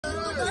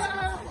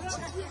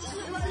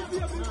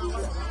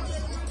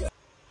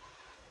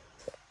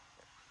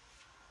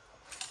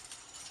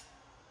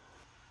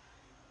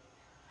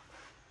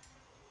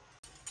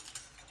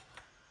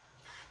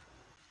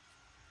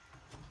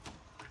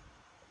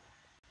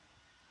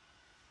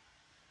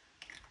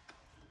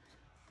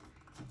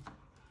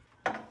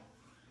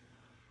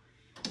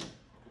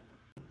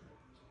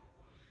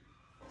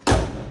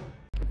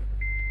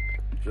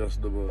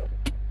Just double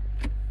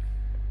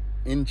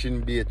inch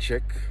in beer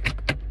check.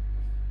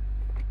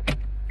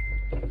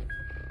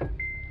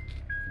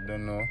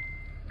 Don't know.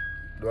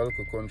 Do a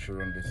little country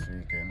run this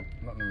weekend.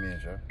 Nothing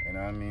major, you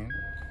know what I mean?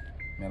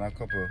 Me and a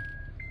couple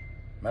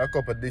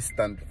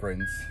distant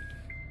friends.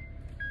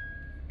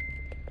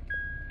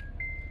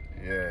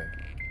 Yeah.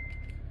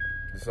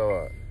 This is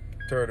our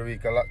third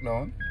week of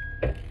lockdown.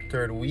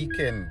 Third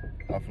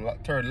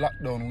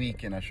lockdown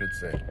weekend, I should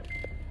say.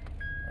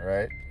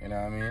 Alright, you know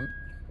what I mean?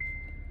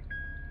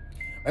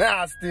 And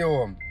I stay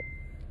home.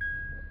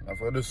 I have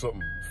to do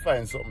something.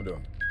 Find something to do.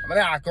 And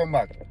I come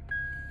back.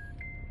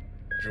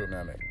 Joke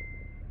me, mate.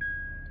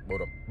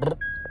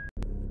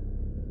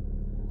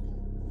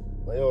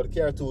 But yo, the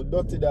car too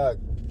dirty, dog.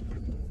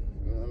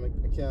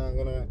 I can't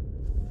go now.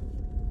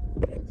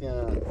 I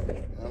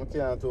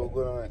can't too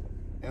go now.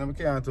 I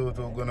can't too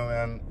go now,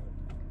 and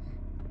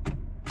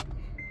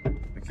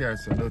the car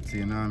is so dirty,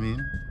 you know what I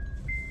mean?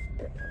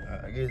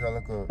 I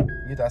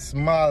get a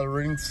small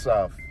rinse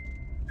off.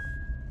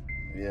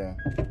 Yeah.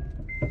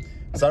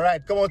 It's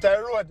alright, come out on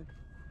the road.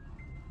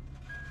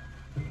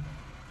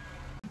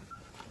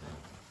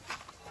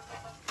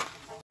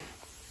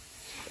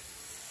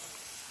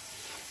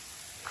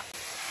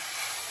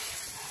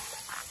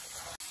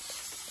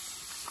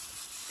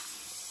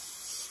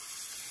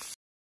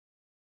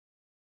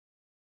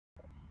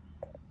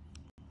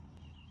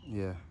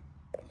 Yeah.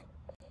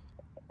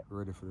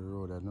 Ready for the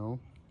road, I know.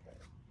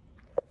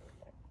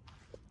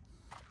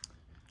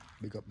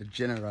 Big up the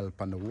general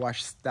up on the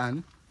wash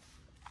stand.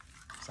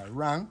 It's a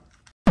wrong.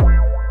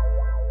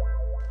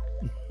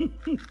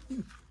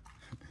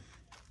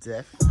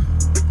 Deaf.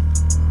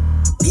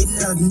 Bin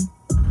Laden.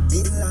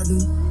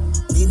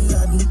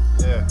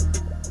 Yeah.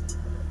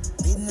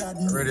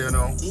 Ready or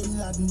no?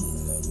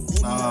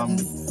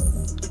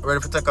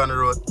 Ready for take on the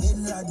road.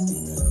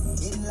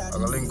 I'm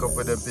gonna link up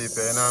with them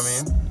people, you know what I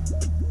mean?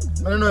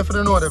 I don't know if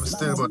I know them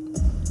still, but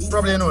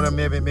probably know them,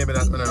 maybe not,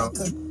 I don't know.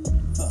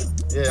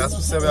 Yeah, as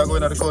we say, we are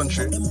going to the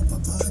country.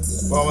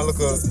 But I want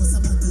to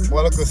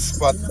look a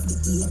spot,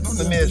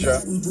 nothing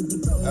major.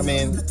 I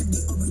mean,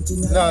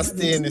 not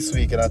staying this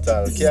weekend at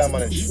all. Can't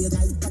manage.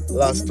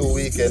 Last 2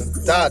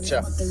 weekends,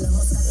 torture. You know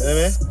what I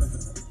mean?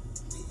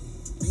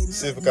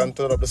 See if we can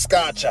turn up the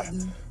scotcher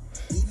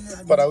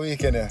for the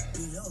weekend, yeah.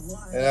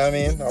 You know what I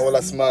mean? All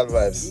the small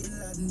vibes.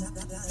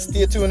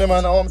 Stay tuned,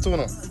 man. I want to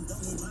know.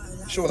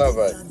 Show that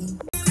vibe.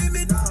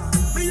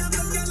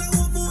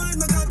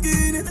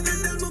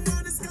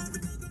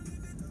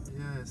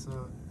 Yeah,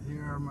 so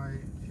here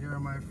are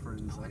my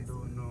friends. I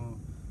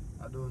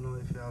don't know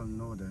if y'all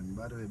know them.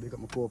 By the way, big up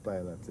my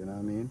co-pilot, you know what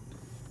I mean?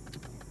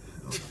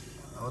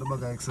 What about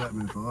the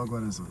excitement for? What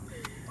going on,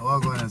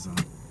 son?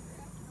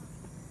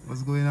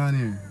 What's going on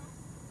here?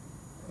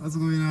 What's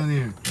going on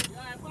here?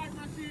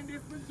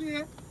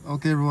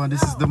 Okay, everyone,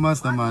 this is the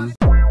masterman.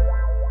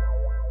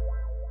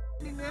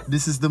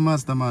 This is the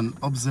masterman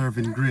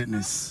observing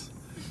greatness.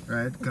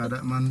 Right? Because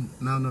that man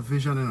now no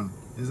vision, you know.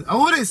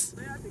 Oh, this!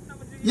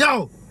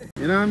 Yo!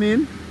 You know what I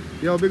mean?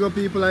 Yo, big up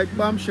people like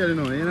Bombshell, you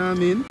know what I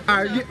mean?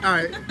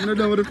 Alright, you know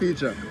done with the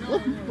feature. Oh,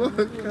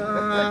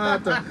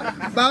 God.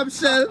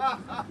 Bombshell!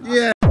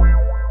 Yeah.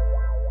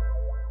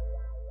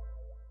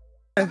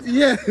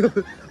 Yeah.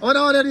 What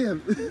are they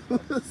name?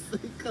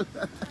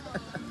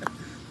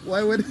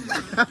 Why would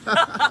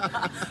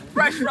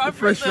Fresh from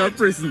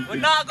prison. We're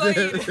not going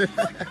in.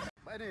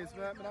 But anyways, I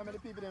many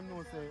people them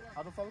know say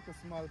I don't look a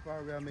small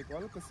program, make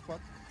one look a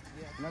spot.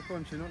 Yeah. In a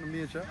country, not the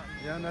major.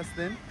 You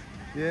understand?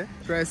 Yeah.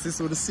 Crisis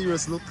with a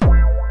serious look.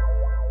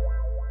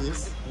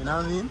 Yes, you know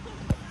what I mean?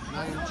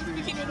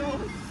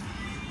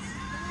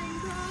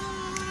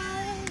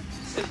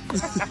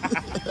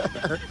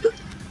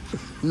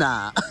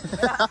 Nah.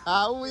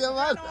 Who you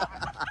man?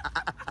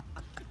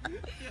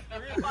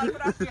 My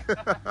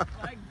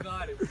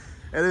God.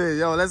 Anyway,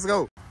 yo, let's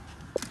go.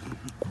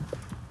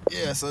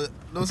 Yeah, so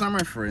those are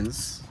my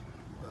friends.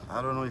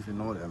 I don't know if you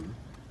know them,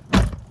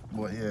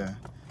 but yeah,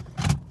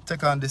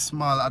 take on this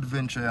small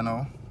adventure, you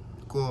know.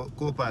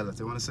 Co-pilot,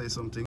 you want to say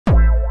something? No.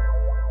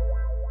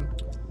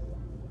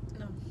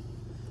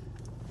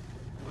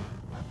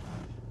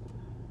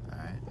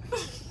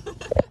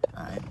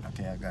 Alright,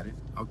 okay, I got it.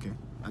 Okay,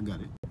 I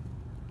got it.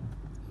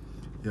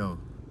 Yo,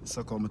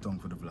 suck on my tongue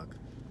for the vlog.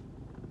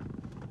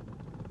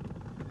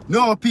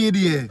 No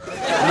PDA. I'm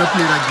gonna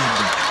play that game,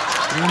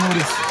 bro. You know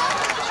this.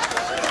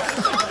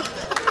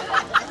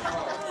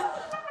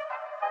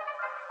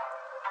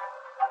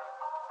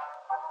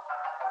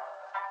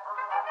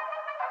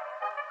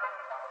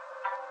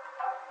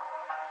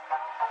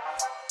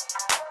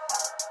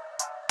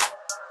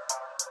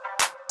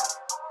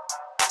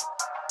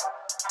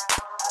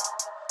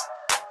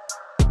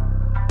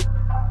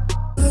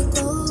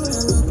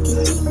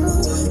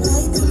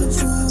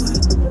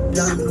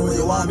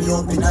 warm me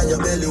up in your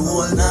belly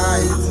all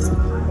night.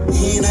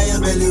 In your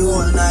belly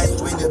all night.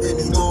 When you bend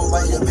it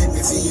over, you make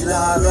me feel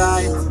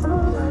alright.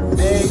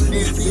 Make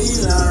me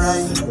feel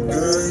alright.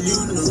 Girl, you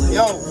know.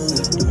 Yo.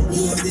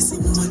 Every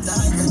single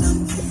time that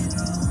I'm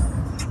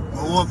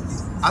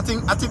I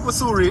think we're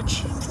so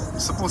rich. We're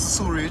supposed to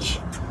so rich.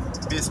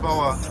 Based on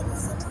what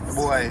the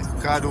boy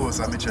Cardos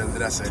and Mitchell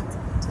did I say.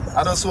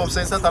 I don't so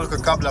upset that I look a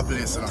cobbler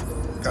place, you know.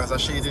 Because I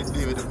shade it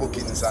deal with the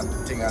bookings and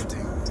thing and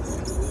thing.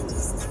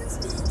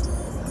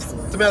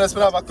 To be honest, I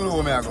don't have a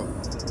clue where I go.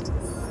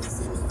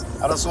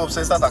 I don't so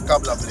upset that a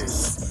cobbler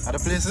place. Are the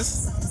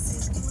places?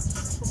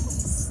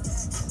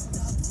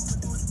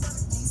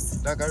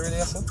 That guy really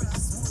has some?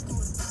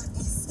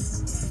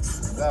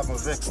 That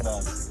was vexed,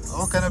 dog.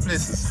 What kind of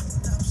places?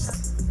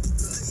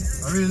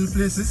 Are real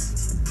places?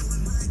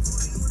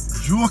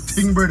 Joke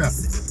thing, brother.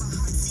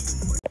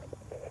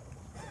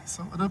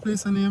 So other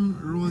place name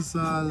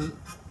Rosal,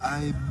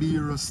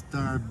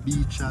 Ibero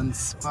Beach and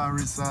Spa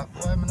Resort.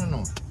 Why I don't know?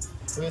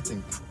 What do you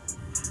think?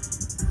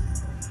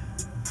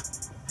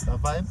 The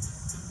vibe?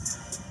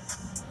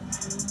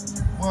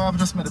 Boy, I've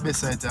just made the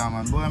best right here,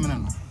 man. Boy, I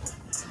don't know.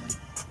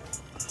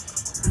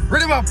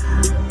 Ready up!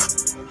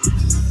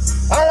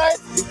 Alright!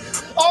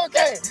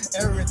 Okay!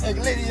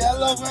 Everything, lady, I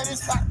love when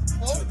it's hot.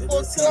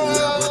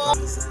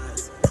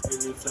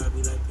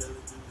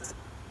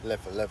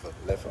 Level,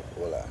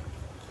 hold on.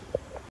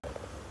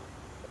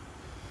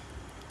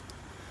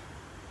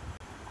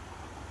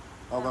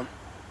 Welcome.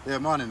 Yeah,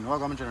 morning.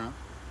 Welcome, General.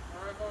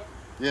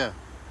 Yeah.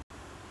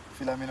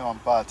 Feel like me know I'm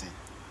party.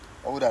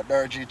 Oh, that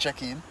dirty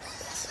check-in.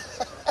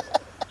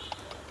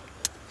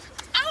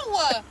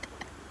 Ow!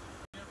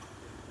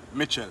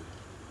 Mitchell.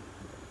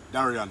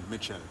 Darian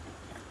Mitchell.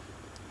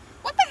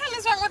 What the hell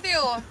is wrong with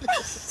you?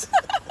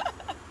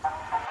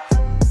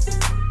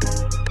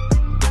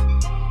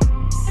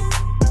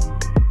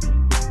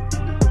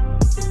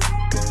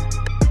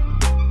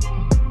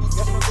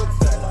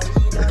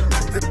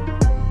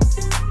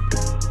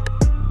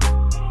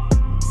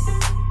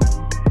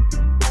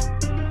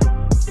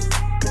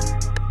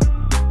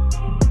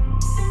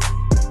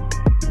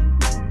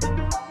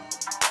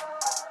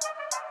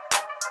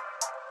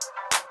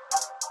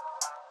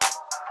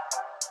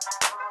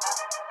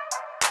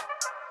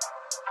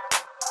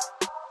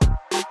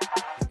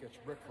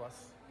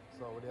 Breakfast.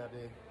 So we are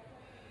the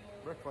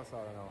breakfast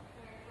hour now.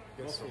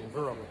 Get some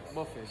grub.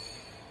 Buffet.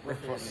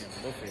 Breakfast.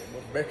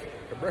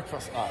 The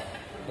breakfast hour.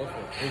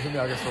 Buffet. Usually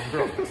I get some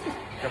grub.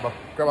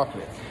 Grab a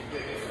plate.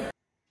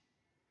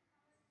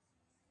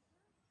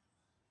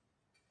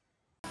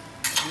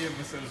 Me and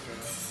myself,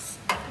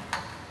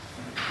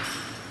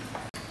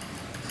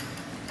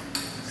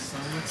 so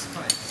much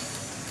spice.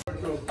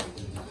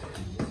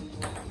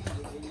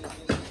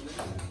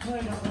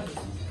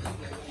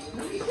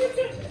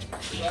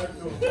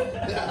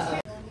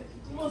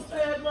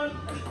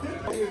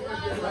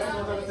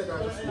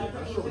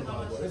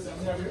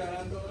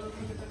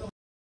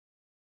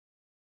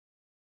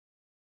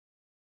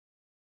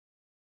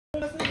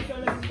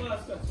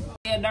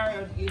 Yeah,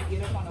 Dario is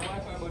get up on the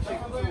Wi-Fi but check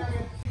too.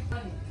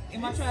 He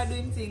might try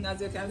doing thing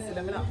as you can see,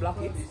 let me not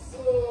block it.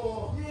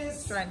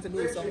 He's trying to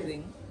do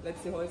something.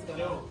 Let's see how it's gonna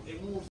go.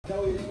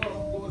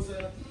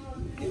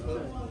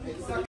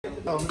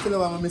 Oh, I'm telling you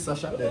why I miss a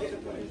shot there.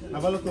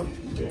 Have a look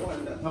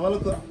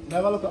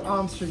at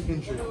arm string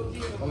injury.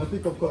 I'm gonna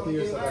pick up a couple of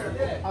years ago.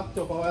 Act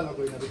up a while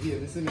ago in the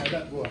game. You see me like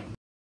that go on.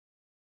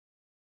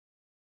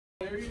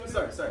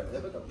 Sorry.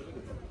 Let me go.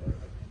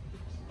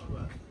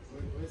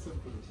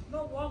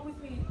 No, walk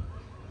with me.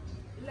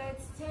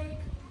 Let's take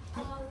a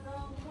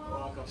long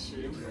walk.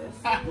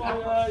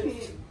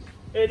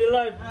 Hey, the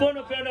life, burn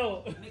up here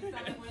now. Next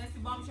time when you see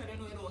bombshell, you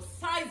know it was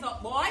size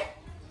up, boy.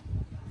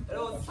 It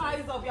was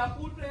size up. You're a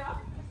cool player.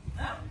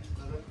 Huh?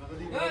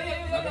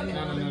 Yeah.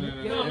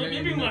 No,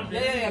 big one.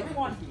 Yeah, big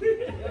one.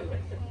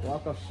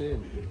 Walk of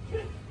shame.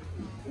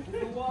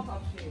 The walk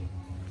of shame.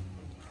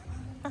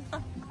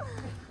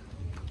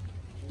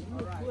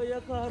 For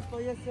your car,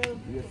 for yourself.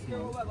 Yes, So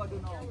what we're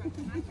gonna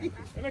do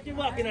now? Make you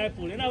walk in our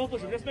pool. You know,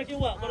 push it. Just make you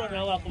walk. Go down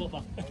and walk up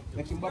back.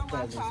 Make him No man,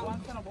 baptize I himself.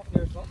 want to know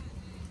there, so.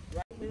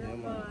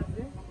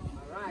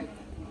 Alright.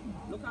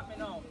 Look at me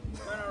now.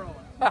 Turn around.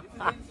 This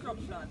is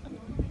instruction.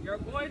 You're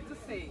going to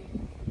say,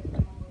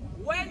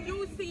 when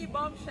you see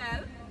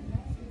bombshell,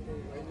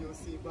 When you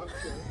see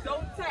bombshell,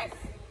 don't test.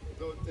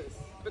 don't test.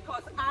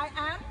 Because I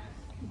am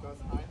Because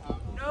I am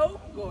no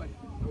good.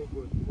 no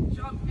good.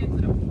 Jump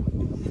into the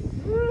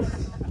pool.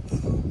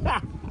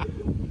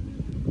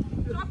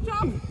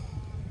 Chop.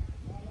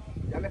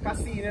 You make a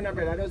scene in a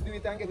brother. Just do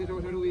it and get it out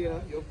of the way.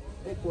 You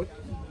head put.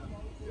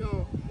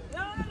 Yo,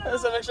 No.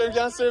 That's an extra you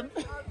can swim.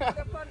 I'll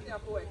the front there,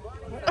 boy.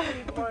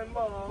 Go on,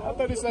 I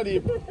thought this was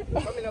deep.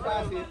 Come in the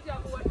party.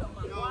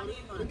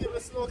 you give me a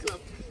slow clap.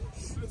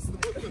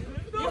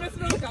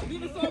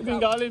 Give me some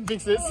The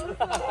Olympics is.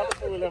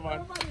 Fool,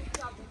 man.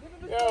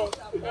 Yo,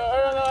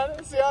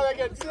 man. See how I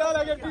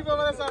get people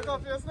when I say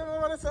confused. Never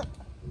want to say.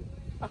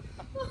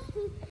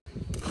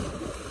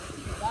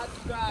 That's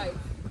right.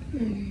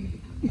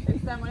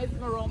 Next time when it's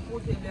around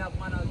 14, they have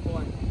man as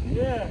boy.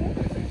 Yeah.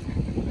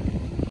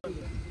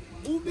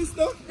 Who missed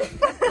though?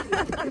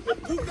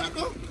 Who got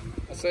though?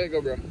 I say go,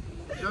 bro.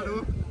 You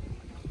know?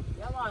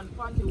 Yeah, man,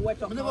 fancy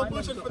wet up. I never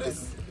budget for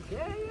this.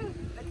 Yeah.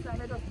 Next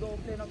time I just go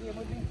play no game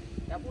with me.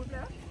 You pool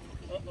player?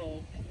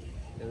 Uh-oh.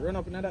 They run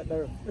up in that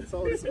door. That's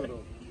all this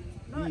though.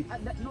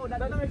 No, that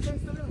doesn't make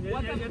sense to me.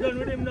 Yeah, you're done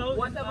with him now.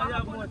 Whatever I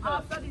have more happens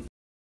time. after this.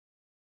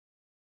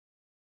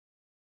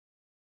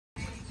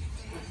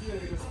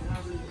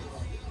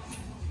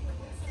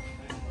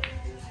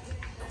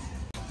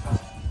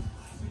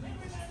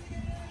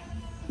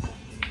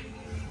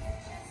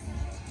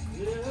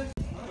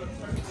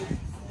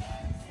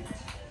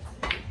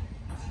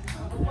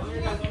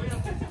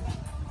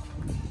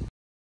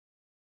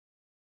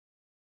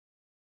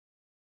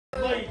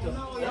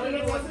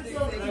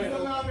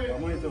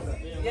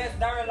 Yes,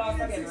 Daryl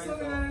lost again,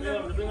 right?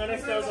 Yeah, bring the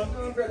next thousand.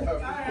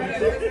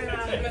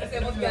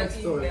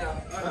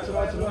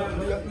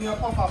 You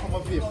pump off of a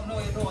vape. No,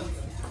 you don't.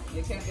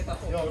 You can't get a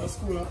phone. Yo, the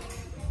school, huh?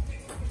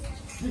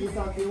 You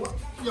talking what?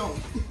 Yo.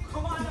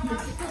 Come on, man.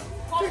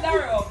 Come,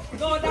 Daryl.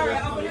 No,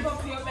 Daryl, I'm going to live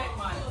up to your bed,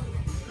 man.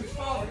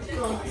 Come.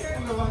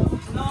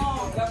 No,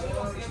 I'm going to live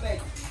up to your bed.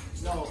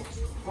 No.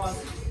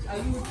 Are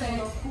you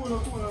saying? Cool.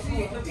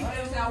 See, the people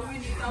say I win,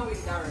 it's a win,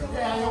 Daryl.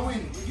 Yeah, you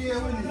win. You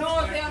win. No,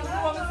 they have to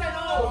come and say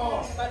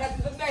no. But that's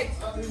the bet.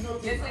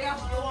 They say you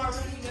want to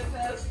redeem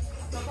yourself,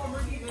 so come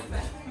redeem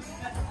yourself.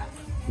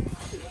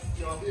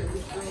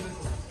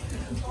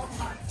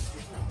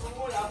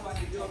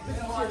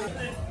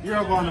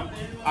 You're gonna.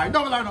 Alright,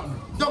 double or nothing.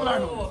 Double or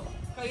nothing.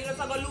 So you're just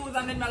going to lose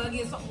and then I'm going to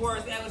get something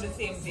worse. They're going to do the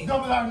same thing.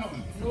 Double or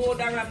nothing. No,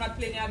 Daryl, I'm not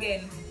playing you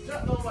again.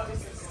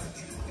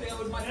 Play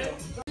with myself.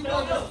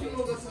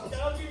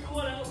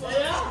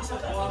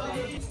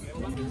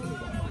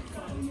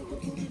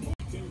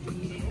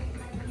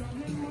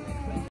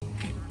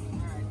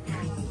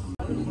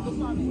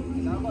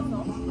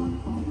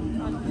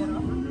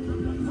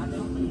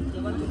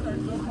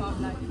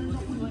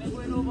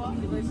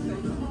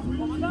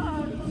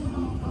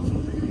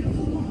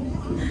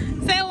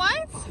 Say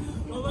what?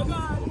 Oh my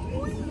God.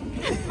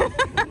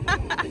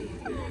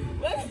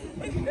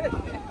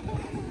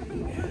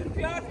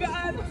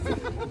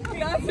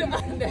 Class your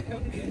hand.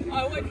 I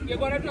wait, you're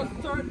gonna just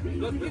turn,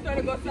 just be trying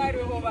to go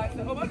sideways over and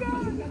say, oh my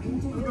God.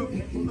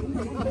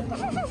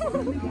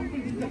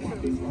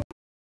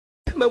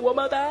 My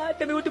woman,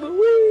 tell me what to do.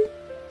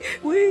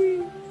 Wee.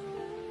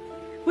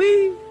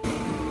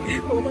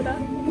 My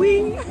woman,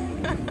 wee.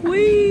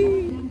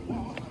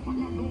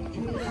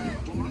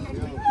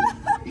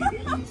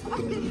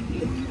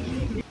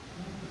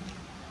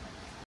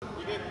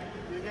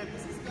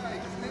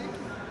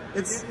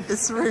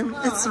 It's Ray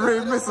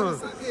Missile.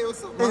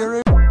 Hey,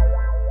 Ray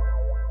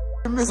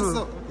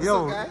Missile. Yo,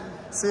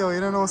 see you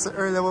don't know so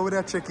earlier when we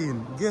were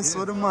checking. Guess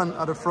what the man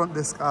at the front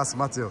desk asked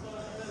Matthew?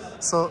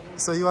 So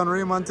you and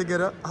Raymond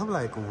together? I'm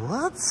like,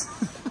 what?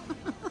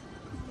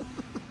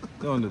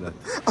 Don't do that.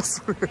 I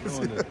swear.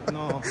 Don't do that.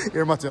 No.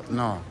 Here, Matthew.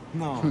 No.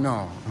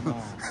 No.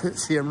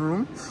 Same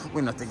room,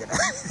 we're not together.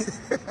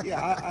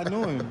 Yeah, I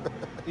know him.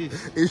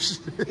 Ish.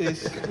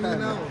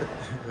 No.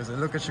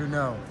 Look at you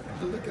now.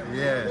 Look at me.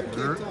 Yeah. You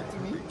can't talk to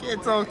me.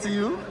 Can't talk to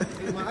you.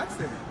 In my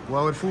accent.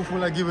 What would Fufu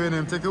like giving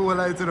him? Take a whole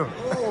light to them.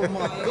 Oh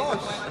my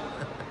gosh.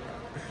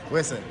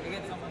 Where's it?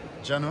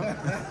 Jano?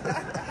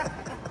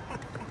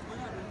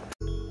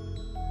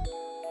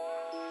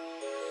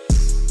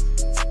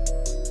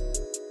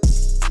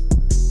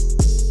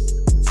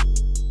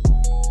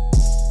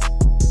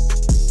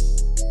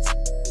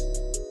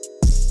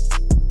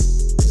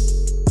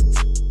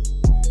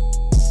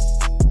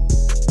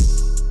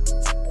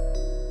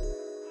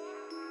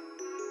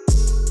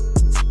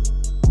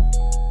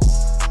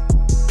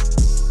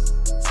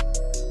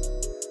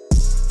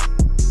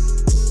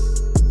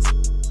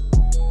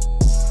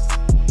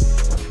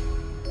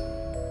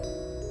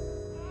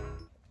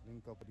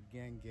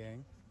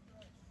 Gang.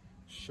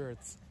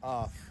 Shirts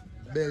off,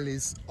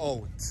 bellies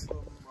out.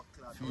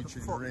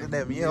 Featuring Raymond.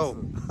 Them, yo.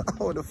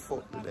 How the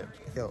fuck to them?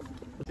 Yo.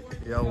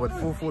 Yeah, what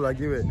Fufu I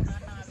give it.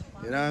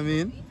 You know what I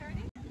mean?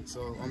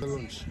 So on the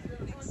lunch.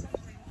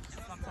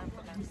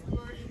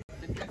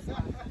 Big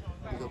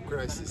up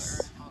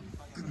crisis.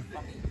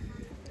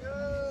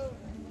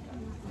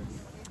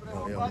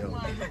 Yo.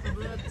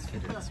 Let's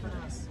fit this.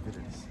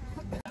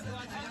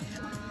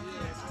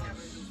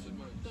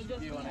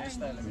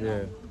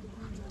 Yeah.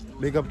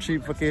 Big up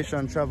cheap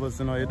vacation travels,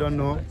 you know, you don't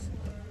know.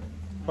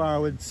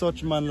 Par with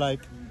such man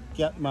like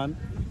Catman.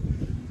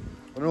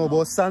 I don't know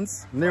about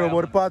Sans. Never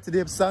about the party they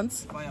have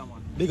Sans.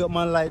 Big up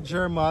man like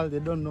Germal, they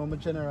don't know my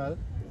general.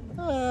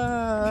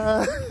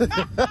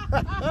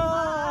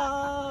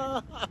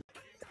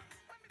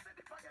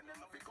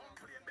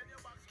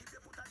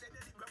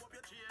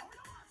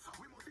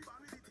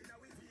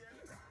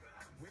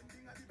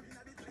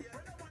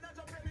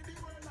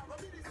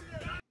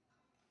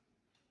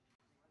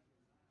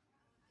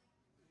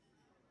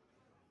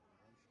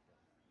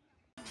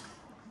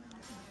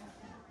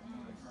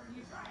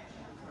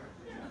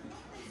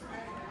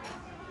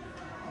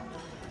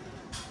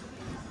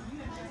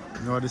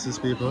 You know what this is,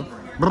 people?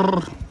 I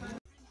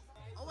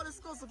want this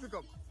course to pick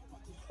up.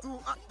 2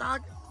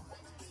 tag.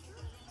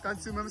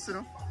 see, let me see,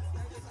 no?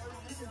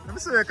 Let me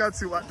see you can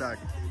see what dog.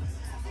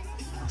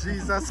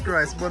 Jesus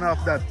Christ, burn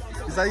off that.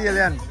 It's a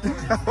alien.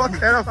 What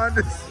kind of man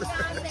this?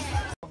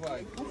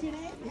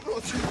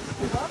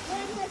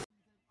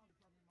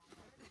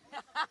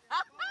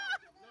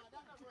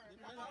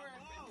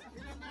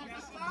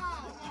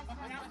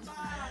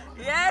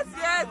 Yes,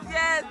 yes,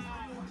 yes.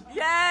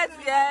 Yes,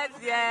 yes,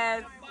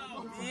 yes.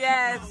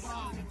 Yes.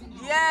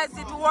 Yes,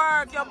 it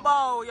worked. You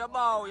bow, you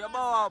bow, you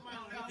bow up.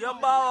 You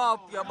bow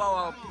up, you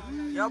bow up.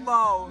 You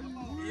bow.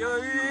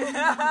 You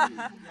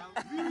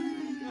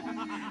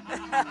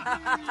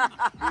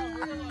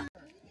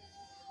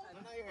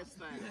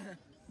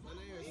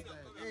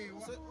Hey,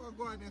 what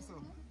going there, so?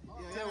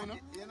 Yeah,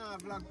 you know,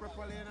 vlog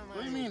properly, you know, man.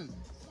 What do you mean?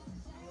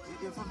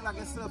 You have to vlog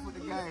yourself with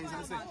the guys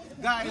and say,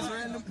 guys,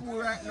 we're in the pool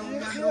right now,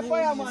 man.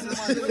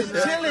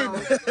 Chilling.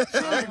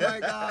 Oh my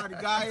God,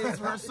 guys,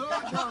 we're so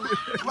drunk.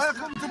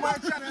 Welcome to my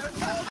channel.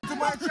 To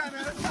my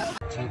channel.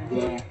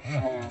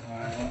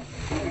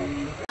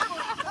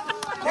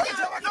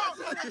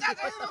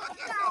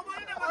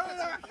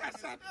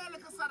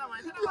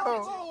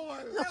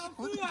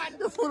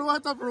 You're full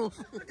waterproof.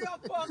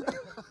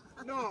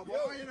 No, but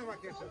why you never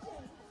catch it?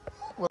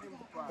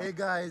 Hey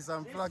guys,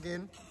 I'm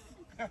vlogging.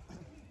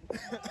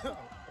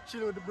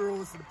 Chill with the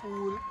bros in the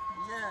pool.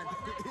 Yeah.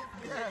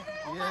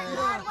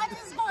 God, what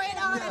is going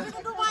on? I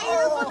didn't do my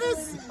hair for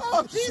this.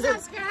 Oh,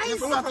 Jesus Christ. You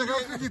forgot to go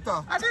to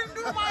guitar. I didn't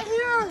do my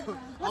hair.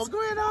 What's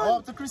going on?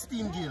 Up to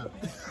Christine Gill.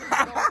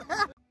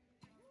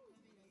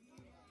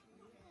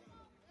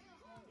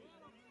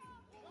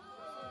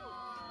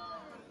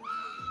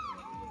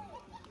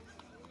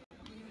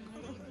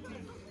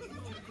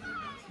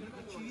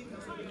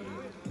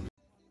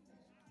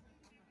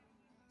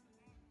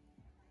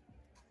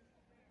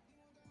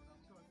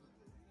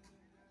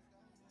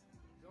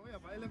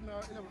 I 11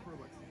 Pro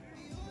Max.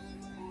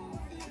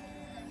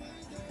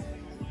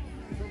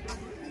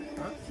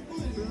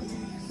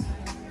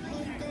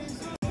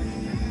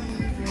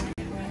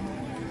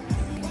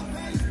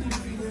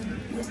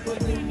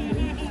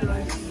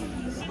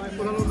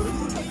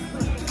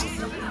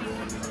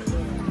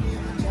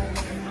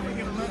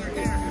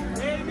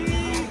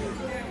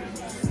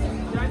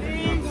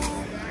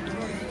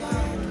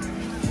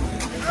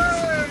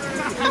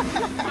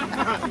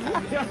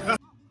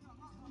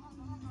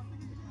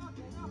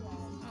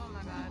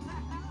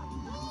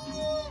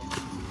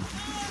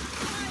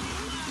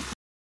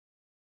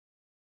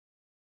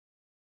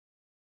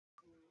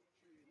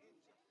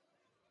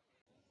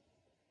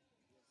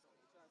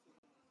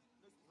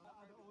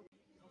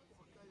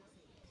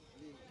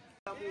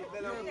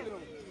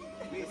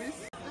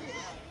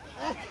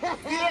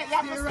 You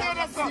have to stay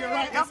there, so. You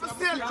have to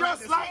stay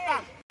just like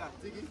that.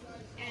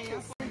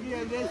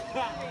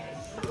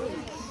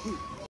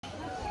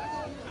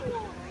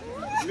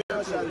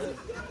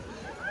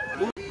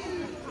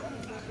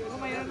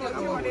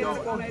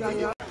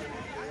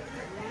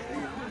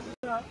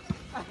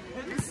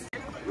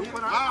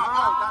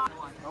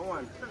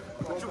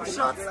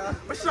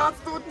 My shots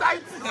too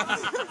tight.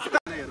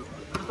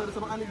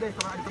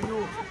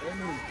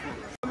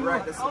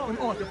 Right, that's all. Be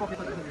honest.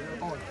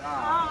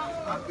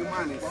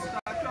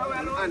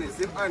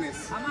 If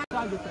honest.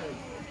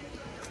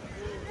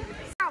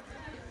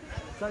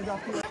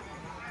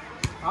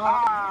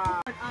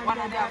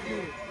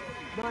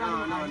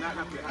 No, not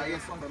happy.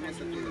 Yes, for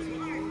message.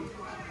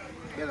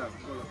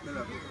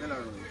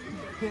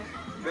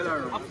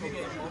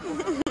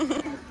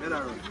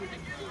 Belarus.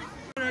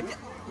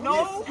 No.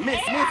 Miss.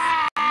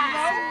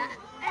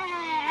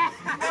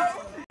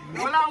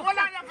 Hold on, you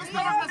have to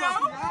stop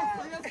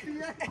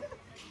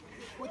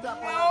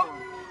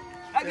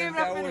I gave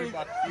that finish.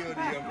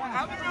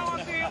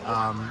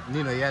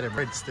 Nino, you had the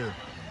bread still.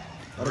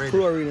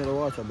 Chlorine in the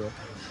water, bro.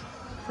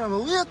 From a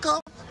wake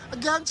up, a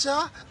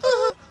gotcha.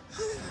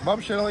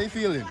 Bombshell, how you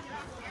feeling?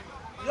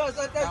 Yo,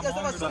 that's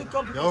a swimming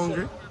competition. You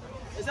hungry?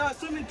 It's a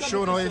swimming competition.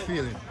 Show how you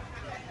feeling.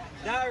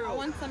 I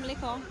want some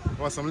liquor.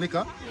 Want some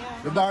liquor?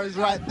 Yeah. The bar is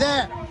right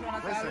there.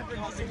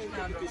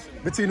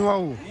 Between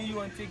who? You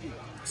and Tiggy.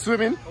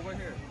 Swimming? Over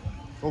here.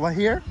 Over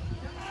here?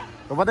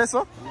 Over there,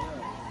 sir?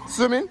 Yeah.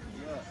 Swimming?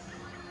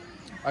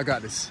 Yeah. I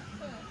got this.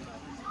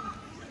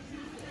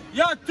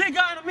 Yo,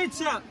 Tigana, meet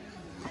ya.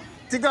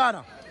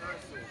 Tigana.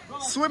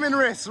 Swimming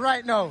race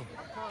right now.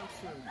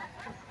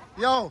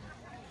 Yo,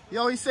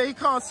 he say he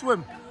can't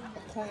swim. I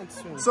can't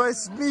swim. So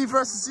it's me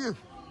versus you.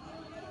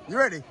 You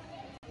ready?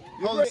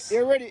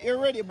 You're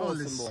ready, boss,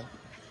 boy.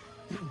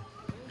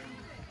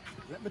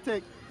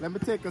 Let me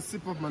take a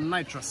sip of my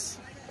nitrous.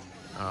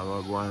 I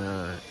was going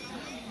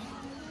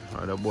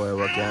the boy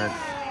working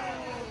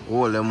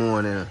all the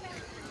morning.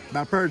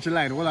 That purge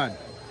line, hold on.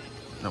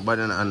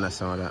 Nobody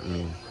understand what that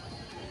means.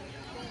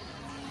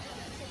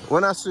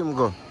 When I swim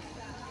go?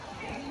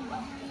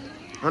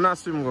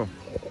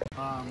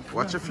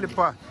 Watch your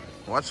flipper.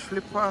 Watch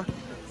flipper.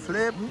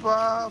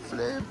 Flipper.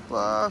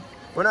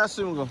 When I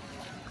swim go?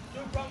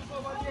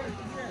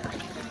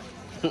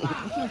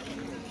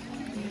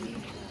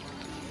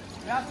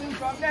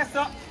 From there,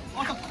 sir.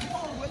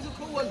 Where's the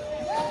cool one?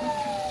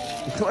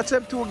 Watch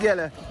them two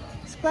girls.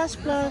 Splash,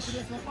 splash.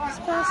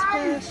 Splash,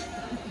 splash.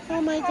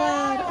 Oh my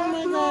god. Oh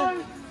my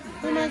god.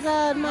 Oh my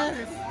god, my.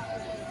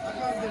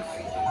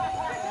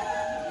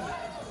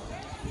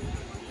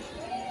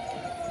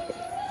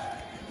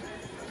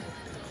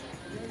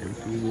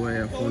 Two boys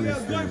are funny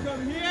still.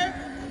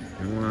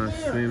 They want to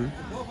swim.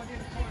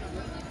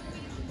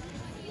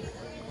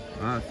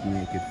 I have to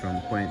make it from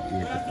point A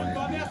to point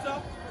B.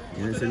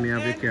 You know, see me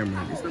have the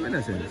camera. This doesn't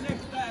make sense.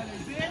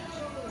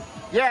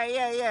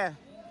 Yeah.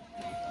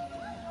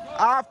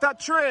 After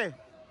 3.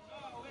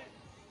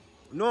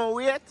 No,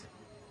 wait.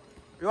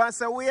 You want to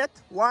say wait?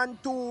 1,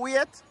 2,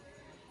 wait.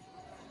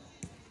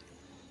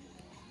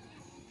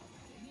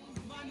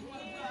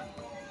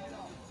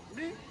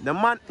 The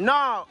man,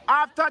 no,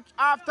 after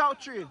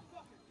 3.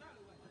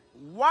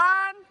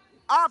 1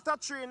 after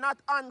 3, not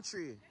on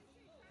 3.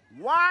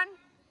 1,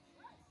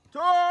 2,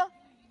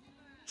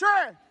 3.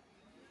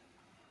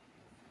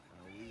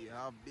 We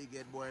have big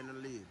head boy in the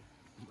lead.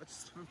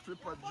 Let's flip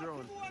a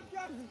drone.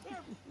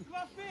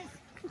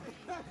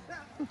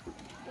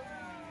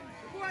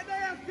 We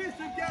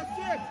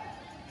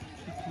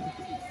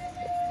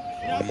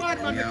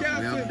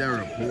have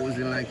Dara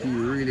posing like he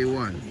really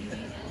won.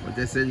 But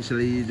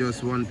essentially he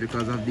just won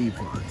because of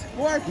default.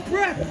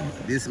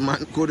 This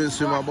man couldn't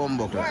swim a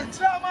bumbo clot.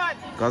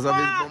 Because of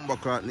his bumbo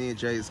clot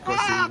nature, he's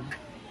cussing.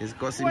 He's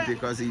cussing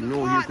because he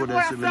knew he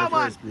couldn't swim in the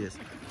first place.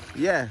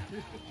 Yeah.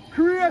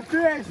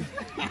 Creators!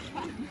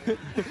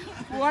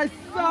 Boy,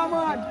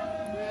 someone!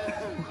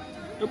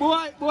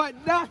 Boy,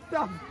 that's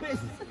the fish!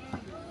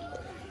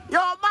 Yo,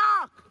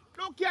 Mark!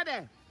 Look at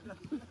it!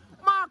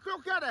 Mark,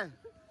 look at it!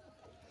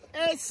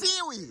 Hey,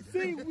 seaweed!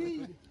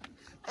 Seaweed!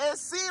 Hey,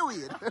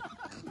 seaweed!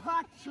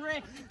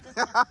 Patrick!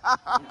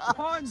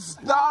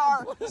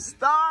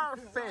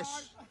 Starfish!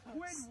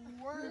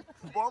 Squidward!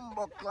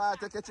 Bumbo clot,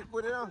 take it,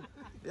 put it on.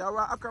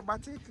 You're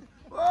acrobatic.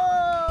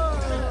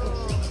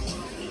 Whoa!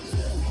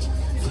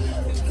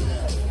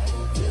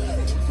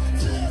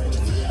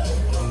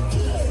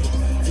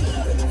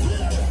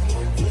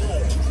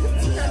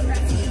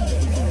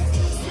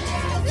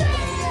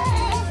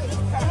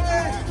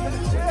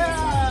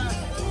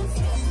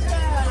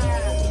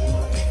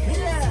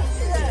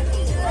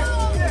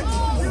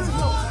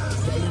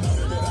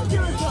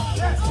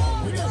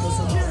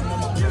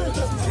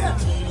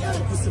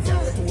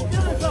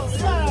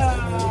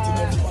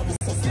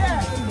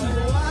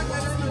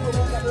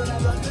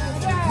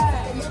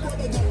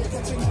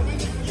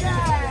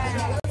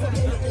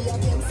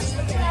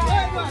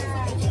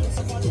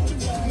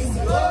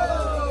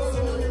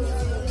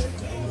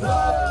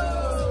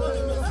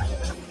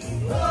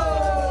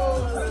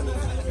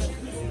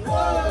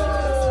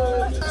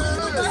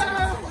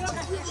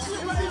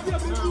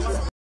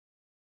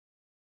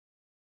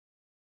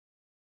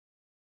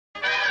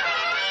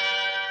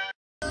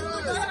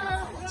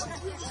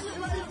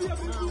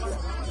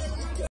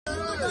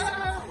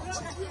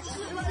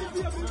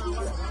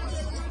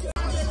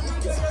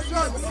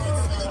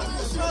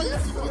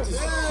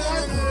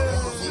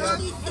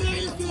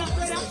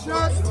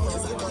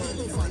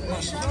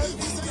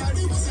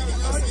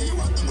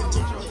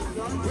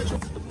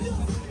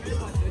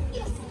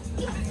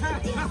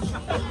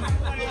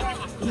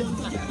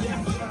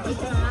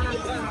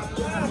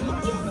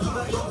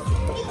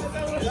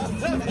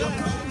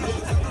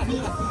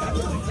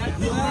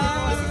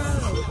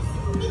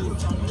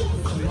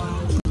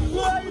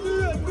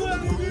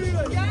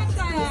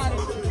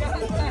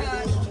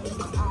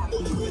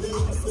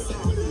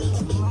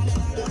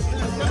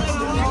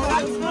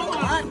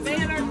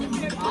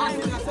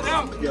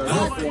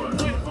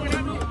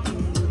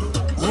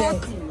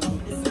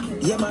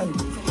 Yeah, man.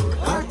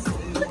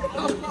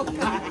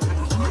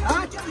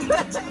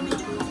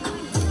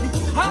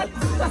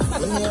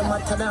 When you're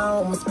matter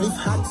down, split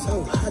hot,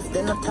 so hot.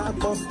 Then I talk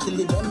about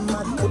killing them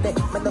mad today.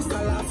 Man, the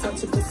fall off,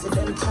 such a pussy,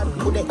 them chat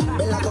today.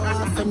 Bella go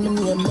off and me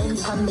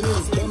mention me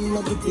is them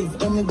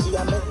negative energy. I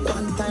make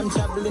one time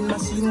traveling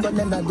machine gun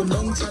and a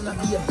dimension of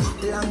here.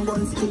 Long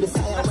guns kill the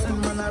fire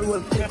when man I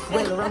roll quick.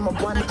 Well, ram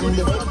up one in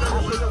the head.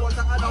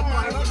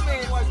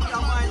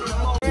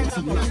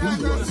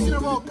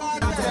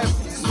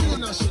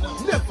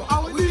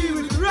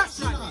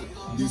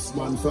 This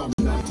one from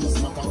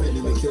 90s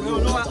Machiavelli make you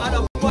know I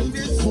don't want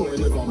this boy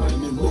never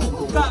mind him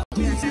stop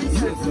this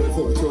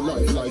your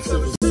life like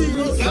 7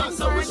 that's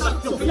how we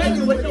shut your face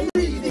when you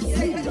read it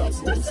that's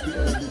what's the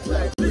only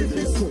like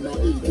this one I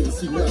can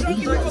see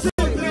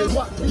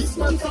like this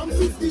man from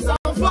 50s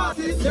and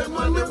 40s them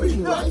man we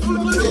bring right full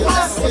of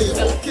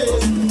okay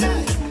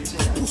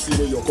see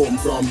where you come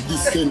from,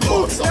 distant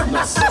parts of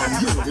Nassau.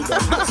 You know with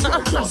that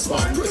national class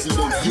band,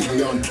 President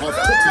Union, have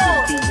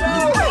cultivated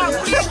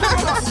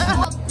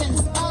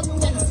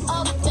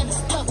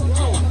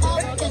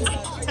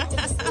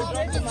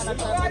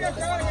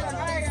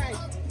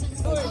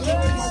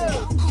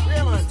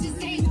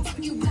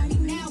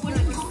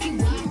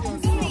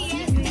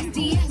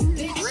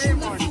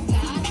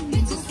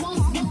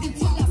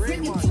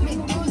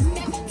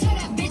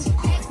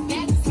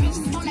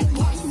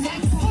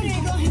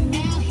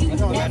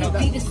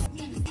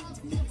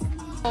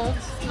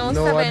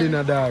No, I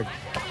didn't, dog.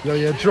 Yo,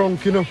 you're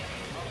drunk, you know.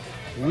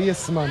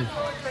 Yes, man.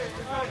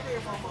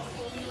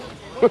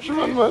 What's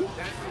your man?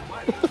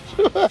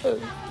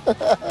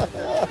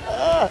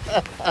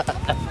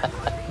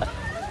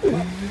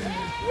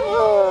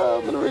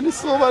 Oh, I'm really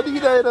so bad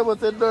either,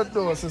 but I don't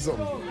know. Say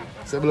something.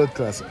 Say blood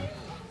class.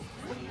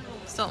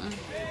 Something.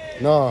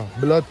 No,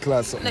 blood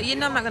class. No, you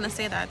know I'm not gonna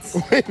say that.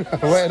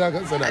 Why not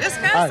gonna say that? I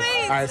just can't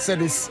say it. Alright, say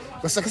this.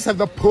 Because I can say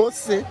the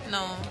pussy.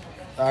 No.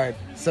 Alright,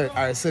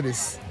 say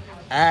this.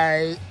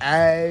 I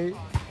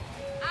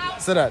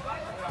say that.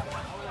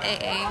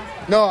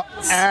 No,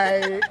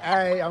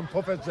 I'm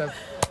puppet chef.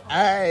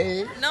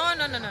 No.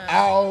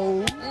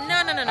 Ow. No.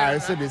 I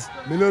say this.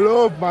 Me no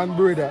love man,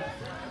 brother.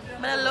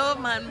 But I love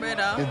man,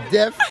 brother. The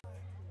deaf.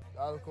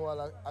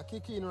 Alcohol, I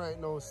kick in right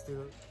now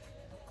still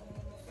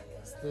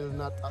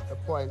not at the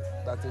point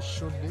that it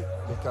should be,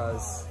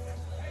 because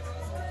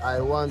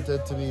I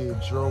wanted to be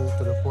drunk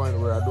to the point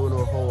where I don't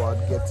know how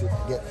I'd get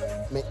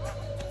me.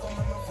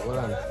 Hold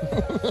on.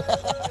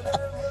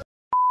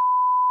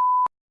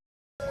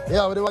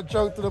 Yeah, when they were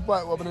drunk to the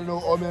point where I don't know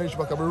how I reach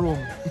back at my room.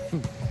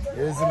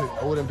 You see me?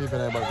 I wouldn't people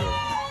in the background.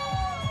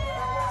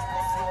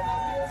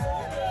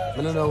 I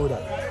don't know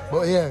that.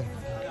 But yeah.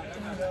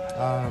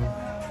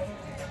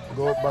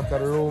 Go back to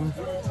the room.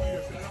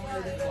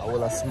 I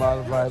will have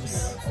small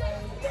vibes.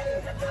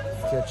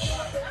 Catch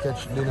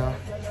dinner.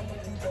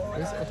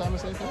 What time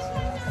is it?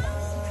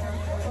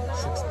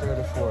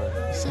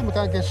 6:34. You see, we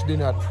can catch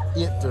dinner at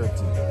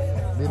 8:30.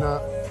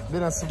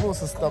 Dinner supposed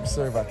to stop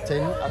serve at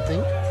 10, I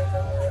think.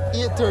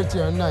 8:30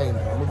 or 9.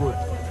 I'm good.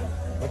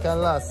 We can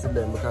last till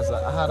then because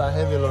I had a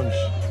heavy lunch.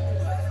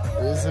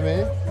 You see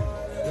me?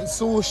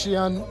 Sushi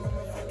and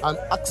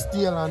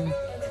oxtail and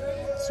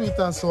sweet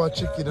and sour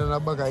chicken and a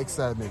bag of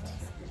excitement.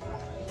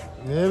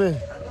 You hear me?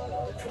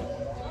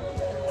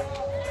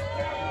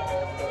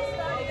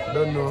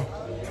 Don't know.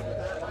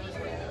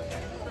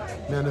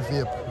 Me and the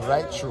vape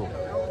right through.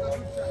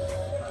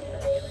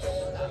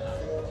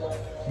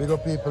 Big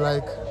up people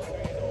like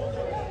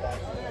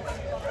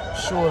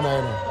Shona,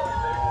 you know.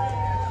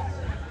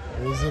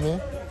 You see me?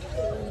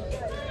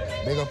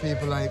 Big up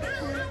people like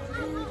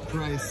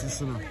Crisis,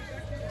 you know.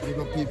 Big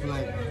up people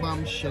like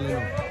Bombshell, you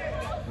know.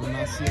 You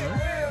not see her?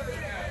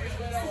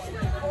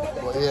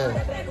 But yeah.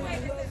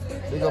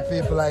 Big up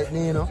people like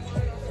Nino.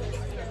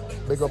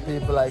 Big up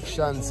people like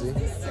Shansi.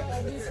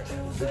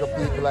 Big up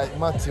people like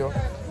Matthew.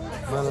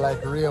 Man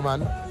like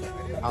Raymond.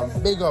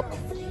 And big up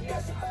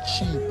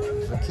Cheap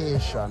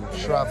Vacation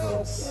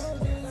Travels.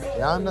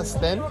 You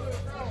understand?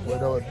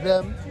 Without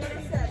them,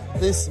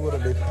 this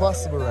wouldn't be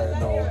possible right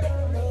now.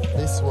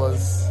 This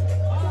was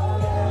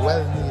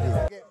well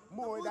needed. Get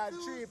more than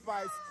 3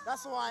 pies.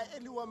 That's why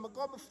anyone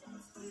come.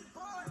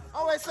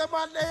 Always say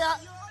man there.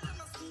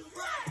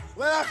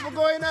 Well, if we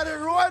go in the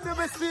road,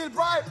 we feel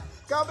right.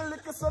 Can't be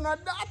looking son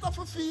of data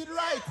for feel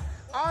right.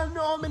 I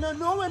know me no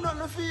know when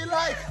nothing feel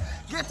like.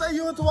 Get a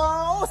youth to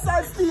our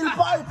outside steel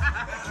pipe.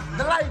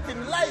 The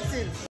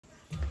lighting.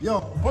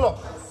 Yo, pull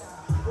up.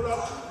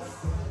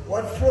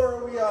 What floor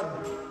are we on?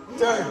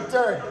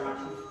 Third.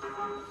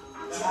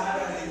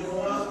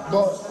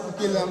 Go,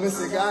 kill them,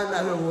 Mr. Ghana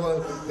and the wall.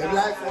 They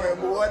like for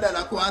more than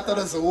a quarter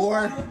of the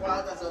war.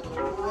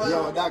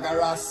 Yo,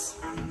 Dagaras.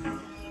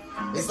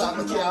 It's like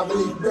I can't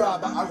believe, bro,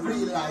 but I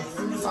real life.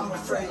 I'm a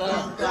friend,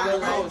 guy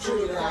like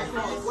true life.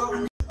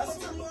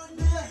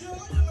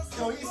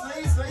 Yo, East.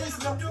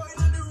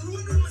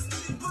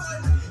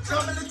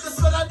 Come and look at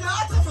the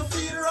data for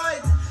feel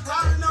right. I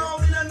know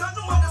we don't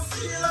know what I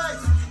feel like.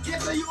 Get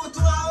the youth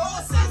to our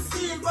house and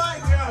feel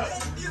right. Yeah.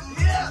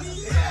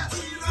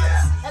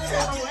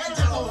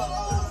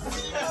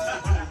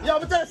 Yo,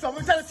 tell you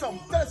something.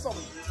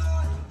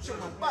 Show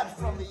my bad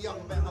from the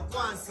young man, I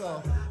want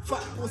so.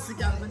 Fat pussy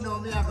girl, me know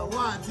me have a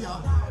want you.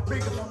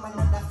 Bring up my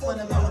mother phone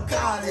and I will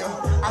call you.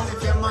 And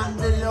if your man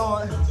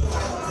below.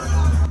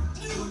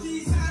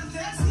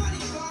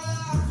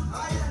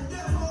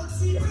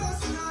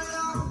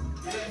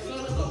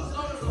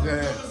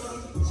 Yeah.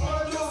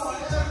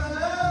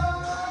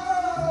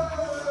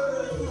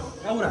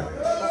 Ahora.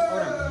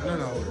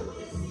 No.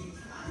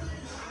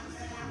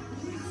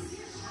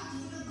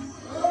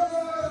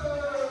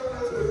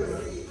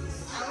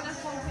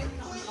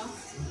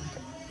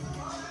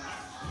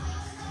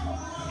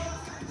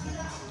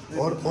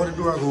 Or the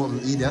door go home,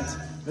 idiot.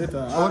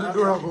 Later. Or the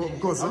door go home,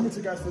 cousin. I'll meet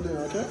you guys for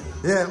dinner, okay?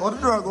 Yeah, or the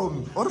door go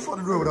home. Or the fuck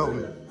the door without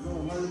me. No,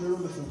 I'm not in the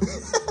room listen.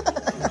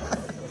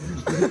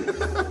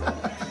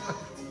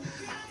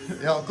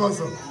 Yo,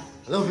 cousin.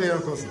 Love you,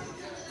 cousin.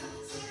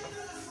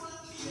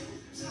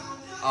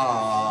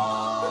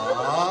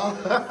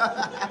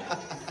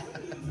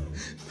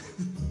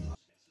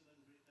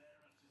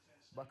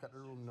 Back at the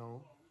room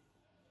now.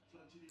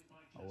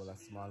 I will have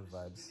small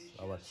vibes.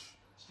 I watch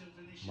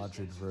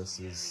Madrid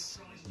versus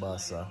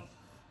Barca.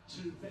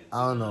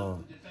 I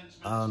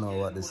don't know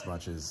what this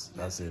match is.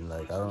 That's it.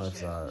 Like, I don't know if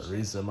it's a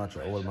recent match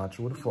or old match.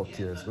 Who the fuck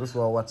cares? But just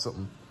want to watch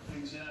something.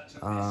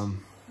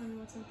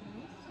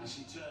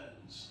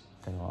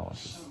 Can I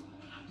watch this?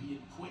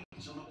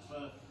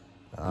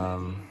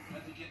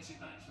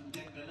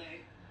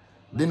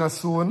 Dinner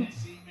soon.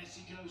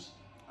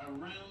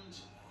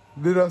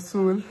 Dinner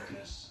soon.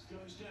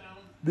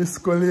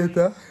 Disco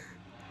later.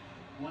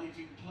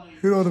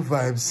 You know the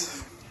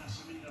vibes.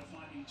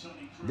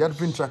 The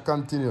adventure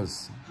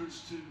continues.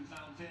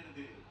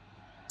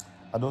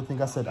 I don't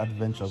think I said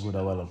adventure good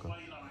a while ago.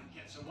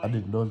 I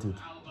did, don't it?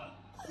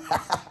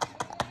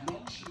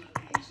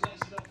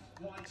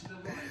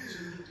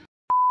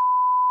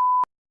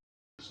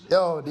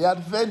 Yo, the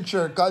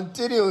adventure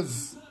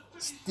continues.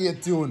 Stay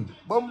tuned.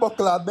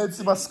 Bumbuckler,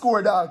 Benzema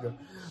score, dog.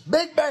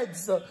 Big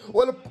Benz.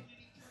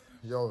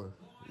 Yo,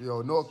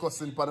 no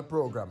cussing for the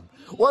program.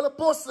 What a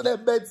post to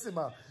them,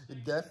 Benzema. You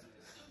deaf?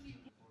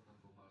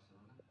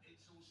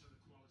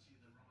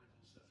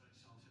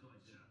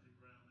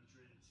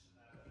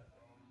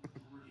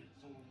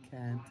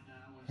 Can't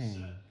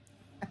hang.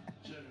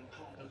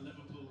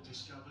 Liverpool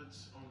discovered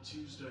on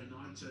Tuesday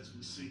night as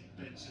we see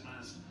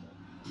Benzema's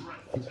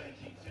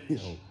breathtaking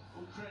finish.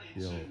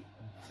 Yo.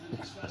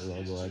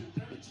 Hello, God.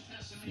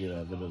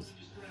 Yeah, let us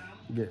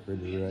get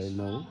ready right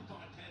now.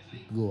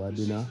 Go at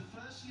dinner.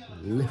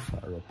 Lift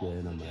her up here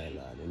in my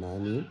lad, you know what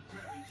I mean?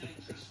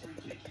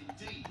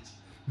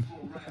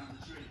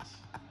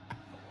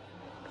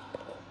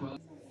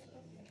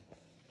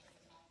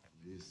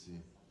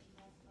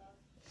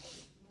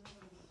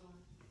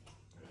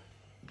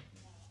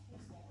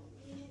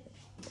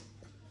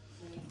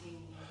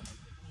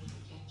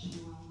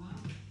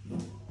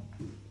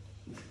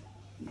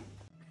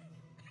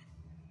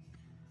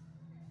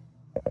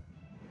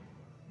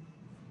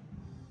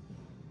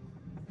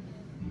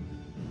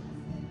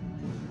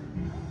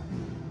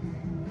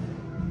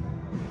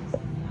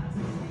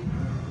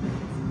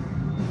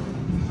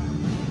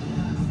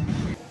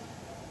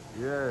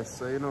 Yeah,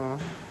 so you know,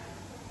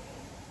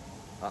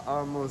 I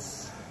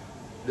almost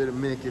didn't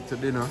make it to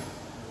dinner,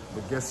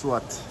 but guess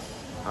what?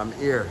 I'm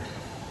here.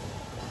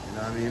 You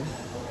know what I mean?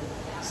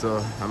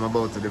 So I'm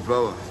about to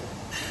devour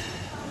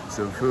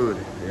some food.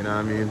 You know what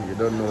I mean? You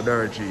don't know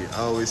Dorothy.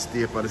 I always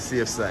stay for the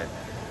safe side.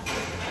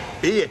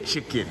 Baked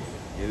chicken.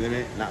 You know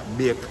me? Not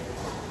baked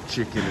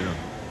chicken, you know.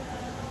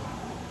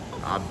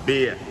 A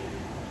baked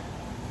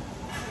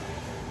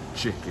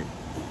chicken.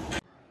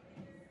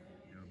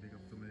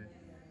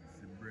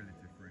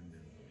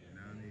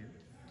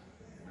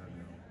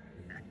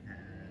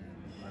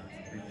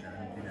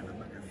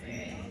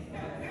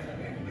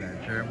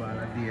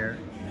 Deer.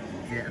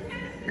 Yeah.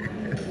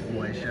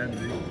 Boy,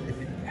 Shanzi.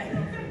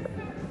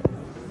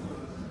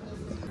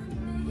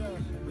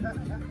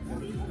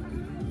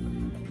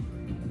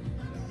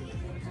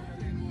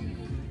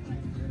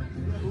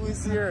 Who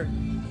is here?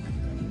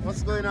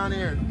 What's going on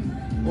here?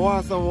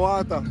 Want some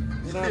water?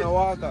 You know the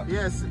water?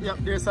 Yes, yep,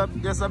 there's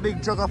a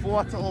big jug of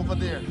water over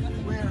there.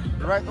 Where?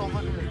 Right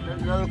over there.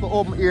 There's a little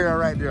open area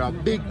right there. A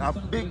big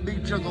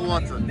jug of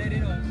water.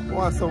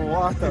 Want some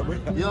water, bro?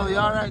 Yo, you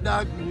alright,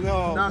 dog?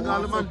 No. Dog,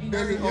 all the man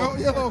belly up.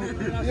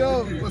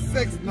 Yo, what's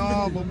sex?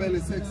 No, my belly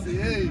sexy.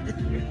 Hey.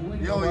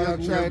 Yo, you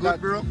good,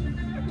 that, bro?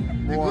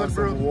 You good,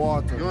 bro?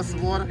 Water. You want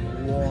some water?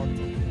 Water.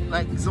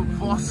 Like some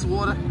force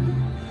water?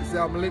 You see,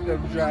 I'm letting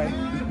them dry.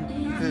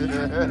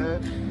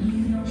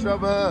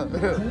 Trouble.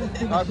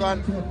 I got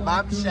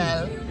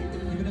bombshell.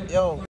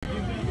 Yo.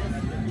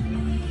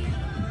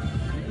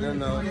 You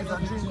know. There's a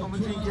drink, come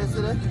and drink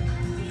yesterday.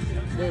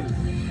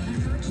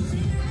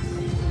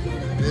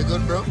 You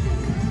good, bro?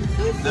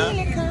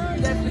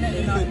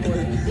 Definitely not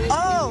good.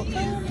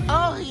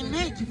 Oh, he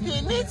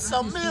needs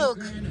some milk.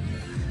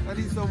 I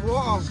need some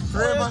water.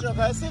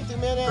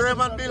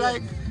 Raymond be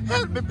like,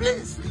 help me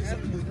please.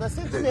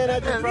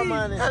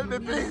 Help me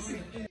please.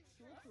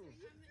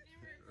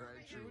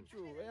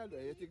 True.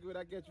 You think we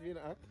get you in a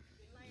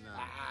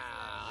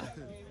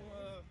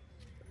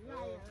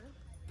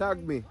Tag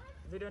me.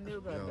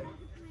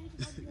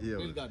 Yo,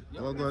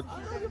 I want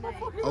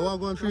to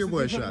go on 3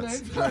 boy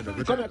shots.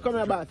 Come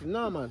here, boss.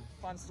 No, man.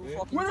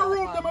 Where the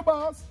room, them,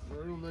 boss? No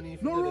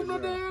room, no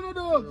there, no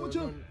dog. What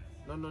you?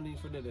 No need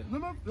for that.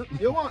 No.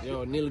 You want?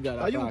 Yo, Neil got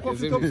Are you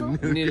coffee cup, sir?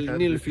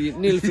 Neil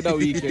for the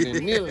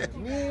weekend. Neil.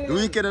 The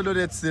weekend I do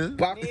that still.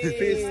 Back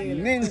face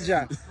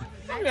ninja.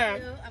 I'm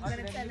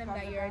gonna tell them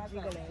that you're a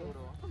gigolo.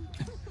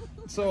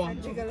 So,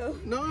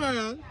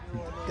 no.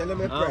 Tell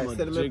them a price.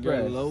 Tell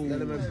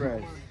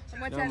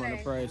them a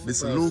price.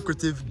 This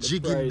lucrative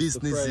jigging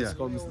business here.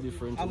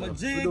 I'm a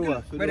jig.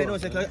 But they don't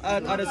say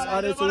add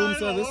it to room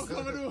service.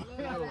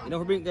 You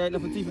know, bring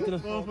enough tea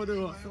for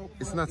dinner.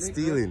 It's not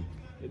stealing.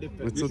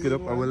 We took it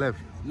up and we left.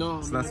 No,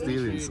 it's not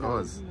stealing, it's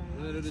ours.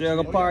 So you're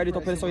going to party it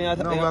up and so you have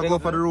to... No, we'll go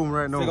for the room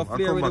right now. I'll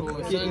come back.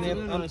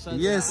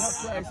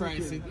 Yes.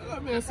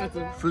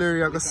 Flurry,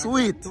 you're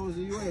sweet.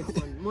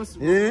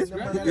 Yeah?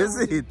 You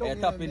see it? You're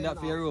tapping that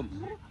for your room.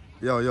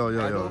 Yo.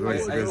 Go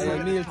easy.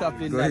 I'm meal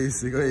tapping Go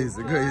easy.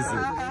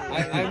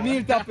 I'm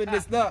meal tapping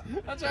this now.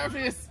 That's our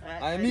face.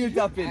 I'm meal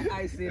tapping.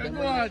 I see that.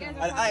 And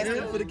I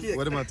still for the cake.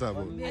 What am I talking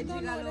about? You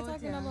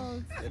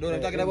know what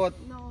I'm talking about?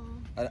 No.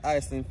 An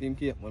Iceland film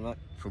cape, man.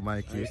 For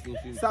my case.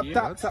 Stop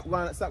going, sir.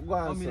 Stop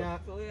going,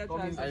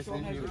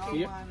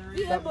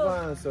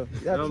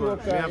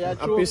 sir.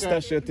 A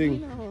pistachio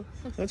thing.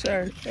 That's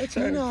her.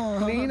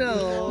 Nino.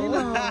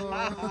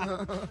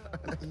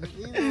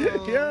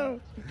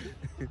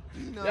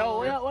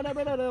 Yo, what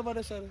about that over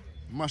there, sir?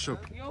 Mash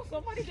up. Yo,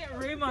 somebody get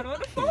Raymond. What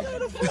the fuck?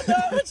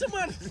 What's the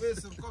man?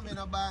 Listen, come in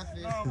a bath.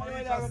 Yo,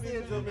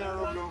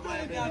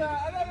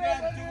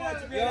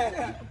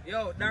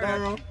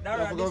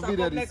 Dara, this will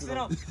come next, you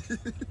know.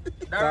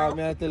 Dara,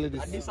 may I tell you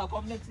this? This will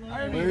come next, you know.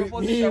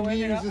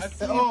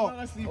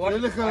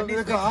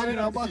 Look at hand in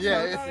our back.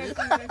 Yeah.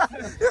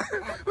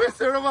 Where's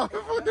the rubber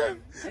for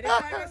them?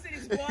 Anytime you see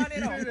this ball,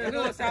 you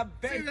know, it's a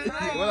big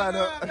time. Well, I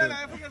know.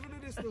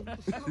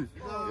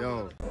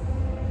 Yo.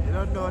 You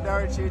don't know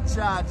Darcy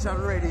charge and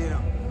ready, you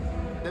know.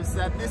 Them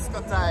said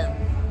disco time.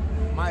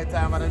 My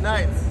time of the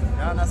night.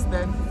 You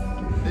understand?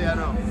 There you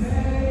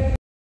know.